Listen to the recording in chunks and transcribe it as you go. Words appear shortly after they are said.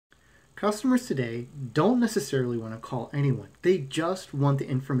Customers today don't necessarily want to call anyone. They just want the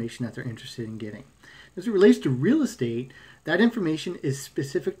information that they're interested in getting. As it relates to real estate, that information is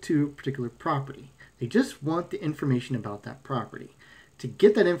specific to a particular property. They just want the information about that property. To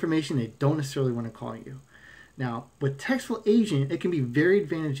get that information, they don't necessarily want to call you. Now, with Textful Agent, it can be very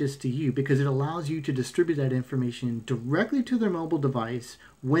advantageous to you because it allows you to distribute that information directly to their mobile device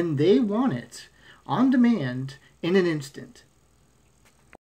when they want it, on demand, in an instant.